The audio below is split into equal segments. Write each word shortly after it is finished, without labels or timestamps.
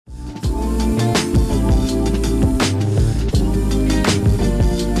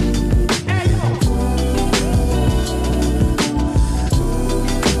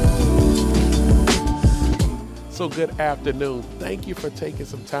So good afternoon. Thank you for taking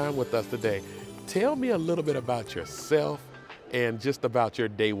some time with us today. Tell me a little bit about yourself and just about your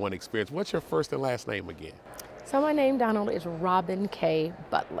day one experience. What's your first and last name again? So my name, Donald, is Robin K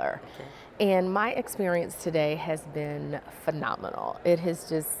Butler. Okay. And my experience today has been phenomenal.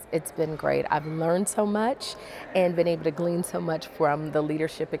 It's been great. I've learned so much and been able to glean so much from the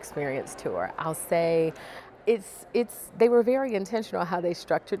Leadership Experience Tour. I'll say they were very intentional how they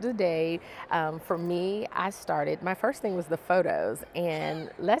structured the day. For me, my first thing was the photos,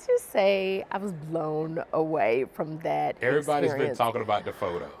 and let's just say I was blown away from that Everybody's experience. been talking about the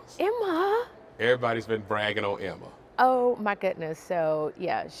photos. Emma. Everybody's been bragging on Emma. Oh my goodness. So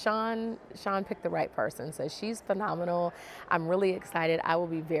yeah, Sean picked the right person. So she's phenomenal. I'm really excited. I will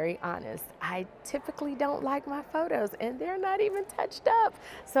be very honest. I typically don't like my photos and they're not even touched up.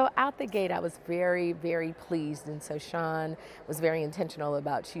 So out the gate, I was very, very pleased. And so Sean was very intentional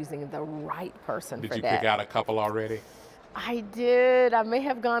about choosing the right person for that. Did you pick out a couple already? I did. I may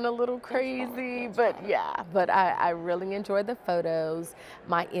have gone a little crazy, but yeah, I really enjoyed the photos.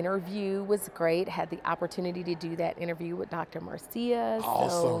 My interview was great. Had the opportunity to do that interview with Dr. Marcia.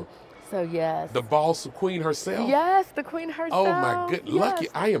 Awesome. So yes. The boss queen herself? Yes, the queen herself. Oh my good, yes. Lucky,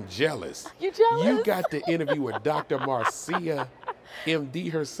 I am jealous. You jealous? You got the interview with Dr. Marcia,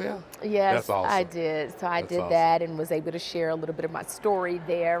 MD herself? Yes, that's awesome. I did. So I That's did awesome. that and was able to share a little bit of my story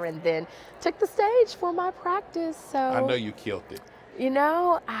there, and then took the stage for my practice. So I know you killed it. You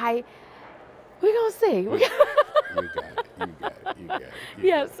know, we're gonna see. You got it. You got it. You got it.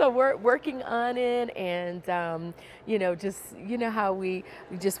 Yeah, so we're working on it, and just how we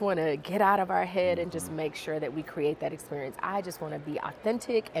just want to get out of our head and just make sure that we create that experience. I just want to be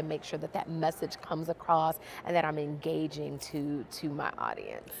authentic and make sure that message comes across and that I'm engaging to my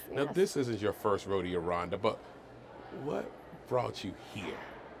audience. Now, Yes. this isn't your first rodeo, Rhonda, but what brought you here?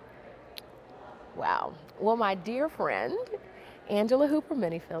 Wow. Well, my dear friend, Angela Hooper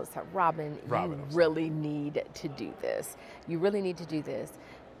Manyfield said, Robin, you really need to do this. You really need to do this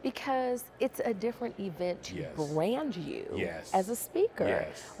because it's a different event to brand you as a speaker,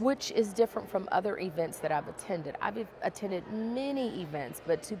 which is different from other events that I've attended. I've attended many events,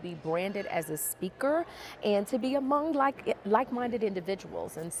 but to be branded as a speaker and to be among like-minded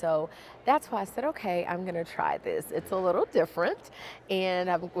individuals. And so that's why I said, okay, I'm gonna try this. It's a little different. And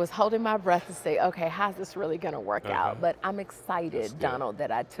I was holding my breath to say, okay, how's this really gonna work out? But I'm excited, Donald,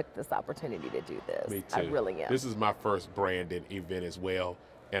 that I took this opportunity to do this. Me too. I really am. This is my first branded event as well.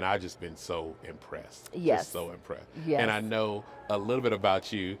 And I've just been so impressed. Yes. Just so impressed. Yes. And I know a little bit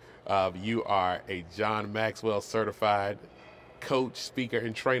about you. You are a John Maxwell certified coach, speaker,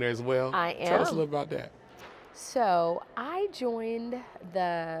 and trainer as well. I am. Tell us a little about that. So I joined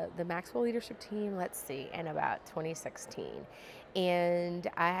the Maxwell leadership team, in about 2016. And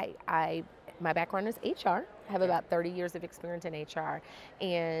my background is HR. I have about 30 years of experience in HR.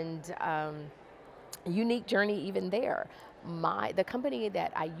 And unique journey even there. The company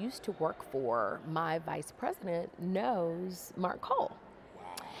that I used to work for, my vice president knows Mark Cole.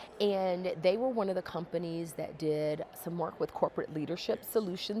 And they were one of the companies that did some work with corporate leadership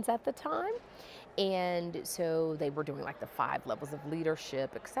solutions at the time. And so they were doing like the 5 levels of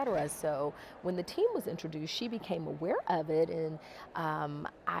leadership, et cetera. So when the team was introduced, she became aware of it. And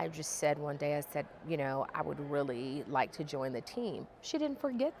I just said one day, I said, I would really like to join the team. She didn't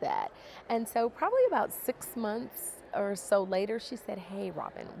forget that. And so probably about 6 months or so later, she said, hey,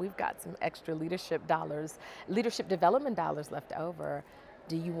 Robin, we've got some extra leadership development dollars left over.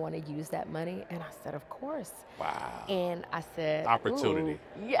 Do you want to use that money? And I said, of course. Wow. And I said, opportunity.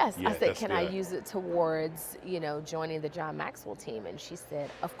 Yes. Yeah, I said, can I good. use it towards, joining the John Maxwell team? And she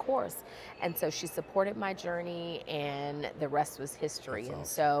said, of course. And so she supported my journey, and the rest was history. That's and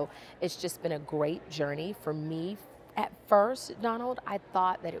awesome. so it's just been a great journey for me. At first, Donald, I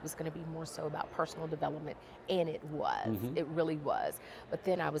thought that it was going to be more so about personal development, and it was. It really was. But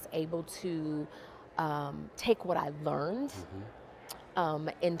then I was able to take what I learned,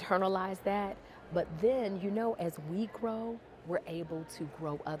 internalize that, but then, as we grow, we're able to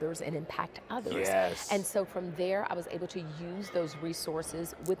grow others and impact others. Yes. And so from there, I was able to use those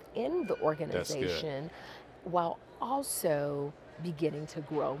resources within the organization while also beginning to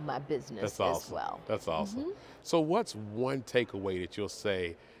grow my business as well. That's awesome. So what's one takeaway that you'll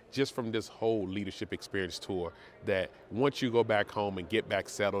say just from this whole leadership experience tour that once you go back home and get back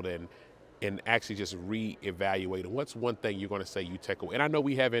settled and actually just reevaluate, what's one thing you're going to say you take away? And I know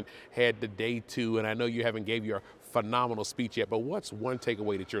we haven't had the day 2, and I know you haven't gave your phenomenal speech yet, but what's one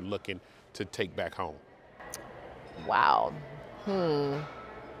takeaway that you're looking to take back home? Wow.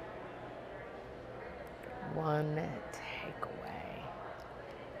 One takeaway.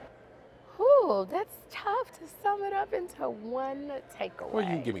 Ooh, that's tough to sum it up into one takeaway. Well, you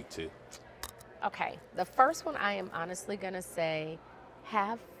can give me two. Okay, the first one I am honestly gonna say,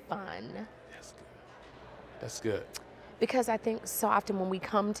 have fun. That's good. That's good. Because I think so often when we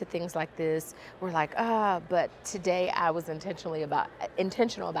come to things like this, we're like, but today I was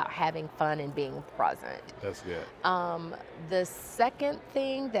intentional about having fun and being present. That's good. The second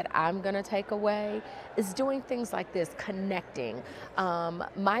thing that I'm gonna take away is doing things like this, connecting.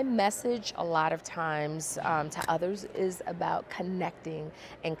 My message a lot of times to others is about connecting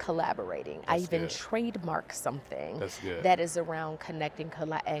and collaborating. I even trademark something that is around connecting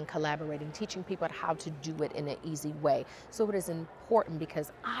and collaborating, teaching people how to do it in an easy way. So it is important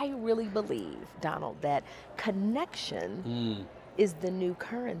because I really believe, Donald, that connection is the new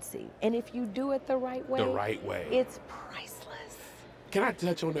currency. And if you do it the right way, it's priceless. Can I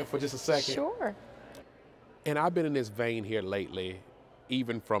touch on that for just a second? Sure. And I've been in this vein here lately,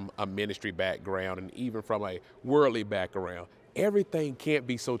 even from a ministry background and even from a worldly background. Everything can't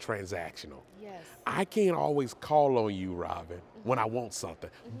be so transactional. Yes. I can't always call on you, Robin, when I want something,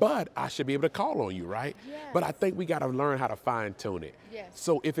 but I should be able to call on you, right? Yes. But I think we got to learn how to fine tune it. Yes.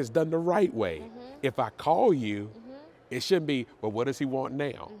 So if it's done the right way, if I call you, it shouldn't be, well, what does he want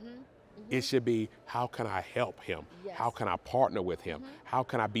now? It should be, how can I help him? Yes. How can I partner with him? How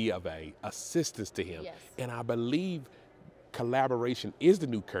can I be of a assistance to him? Yes. And I believe collaboration is the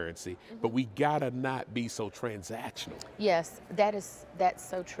new currency, but we gotta not be so transactional. Yes, that's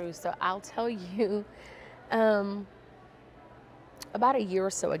so true. So I'll tell you, about a year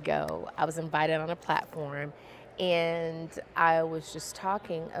or so ago, I was invited on a platform and I was just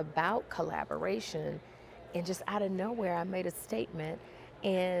talking about collaboration, and just out of nowhere I made a statement,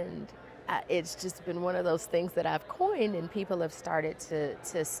 and it's just been one of those things that I've coined, and people have started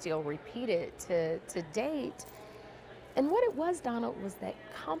to still repeat it to date. And what it was, Donald, was that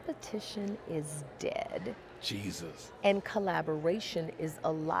competition is dead. Jesus. And collaboration is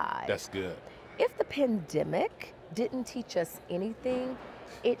alive. That's good. If the pandemic didn't teach us anything,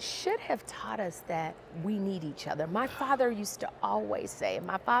 it should have taught us that we need each other. My father used to always say, and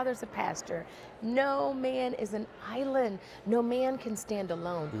my father's a pastor, no man is an island. No man can stand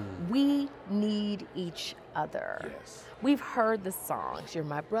alone. We need each other. Yes. We've heard the songs, you're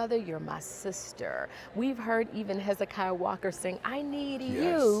my brother, you're my sister. We've heard even Hezekiah Walker sing, I need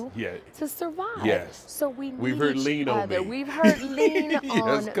you to survive. Yes. So we need We've heard each lean other. on me. We've heard lean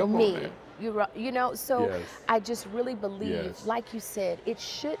Yes, on me. man. You know, so Yes. I just really believe, Yes. like you said, it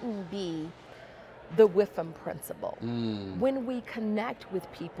shouldn't be the Whiffam principle. When we connect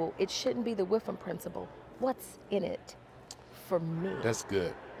with people, it shouldn't be the Whiffam principle. What's in it for me? That's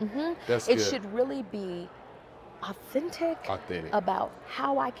good. It should really be authentic about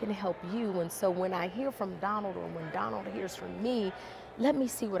how I can help you. And so when I hear from Donald, or when Donald hears from me, let me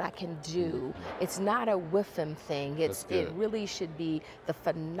see what I can do. It's not a Whiffam thing. It really should be the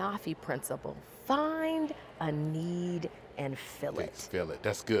Fanafi principle. Find a need and fill it. Fill it.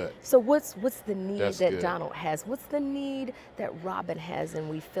 That's good. So what's the need That's that good. Donald has? What's the need that Robin has, and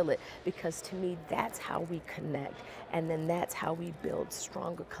we fill it? Because to me, that's how we connect, and then that's how we build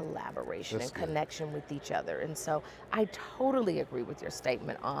stronger collaboration That's and good. connection with each other. And so I totally agree with your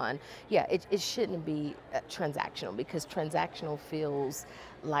statement on, it shouldn't be transactional, because transactional feels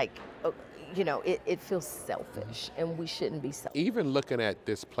like, it feels selfish, and we shouldn't be selfish. Even looking at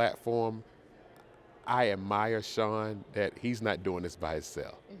this platform, I admire Sean that he's not doing this by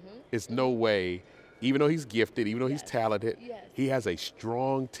himself. It's no way, even though he's gifted, even though he's talented, he has a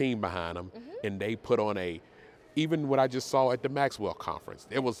strong team behind him, and they put on even what I just saw at the Maxwell conference.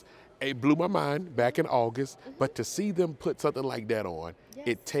 It blew my mind back in August, but to see them put something like that on,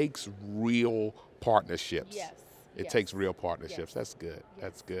 it takes real partnerships. It takes real partnerships. That's good.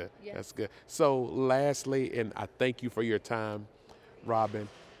 That's good. That's good. So lastly, and I thank you for your time, Robin,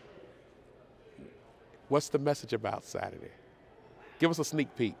 what's the message about Saturday? Give us a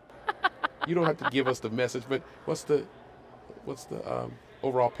sneak peek. You don't have to give us the message, but what's the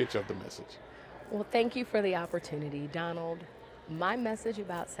overall picture of the message? Well, thank you for the opportunity, Donald. My message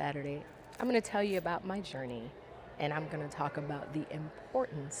about Saturday, I'm going to tell you about my journey, and I'm going to talk about the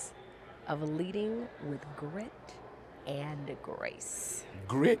importance of leading with grit and grace.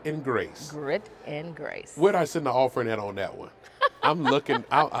 Grit and grace. Grit and grace. Where'd I send the offering at on that one? I'm looking,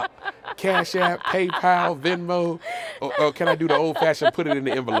 Cash App, PayPal, Venmo, or can I do the old-fashioned put it in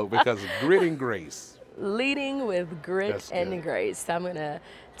the envelope, because grit and grace. Leading with grit and grace. I'm going to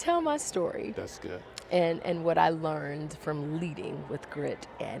tell my story. That's good. And what I learned from leading with grit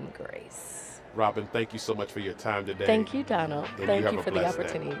and grace. Robin, thank you so much for your time today. Thank you, Donald. And thank you you for the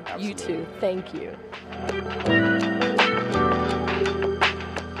opportunity. Day. You too. Thank you.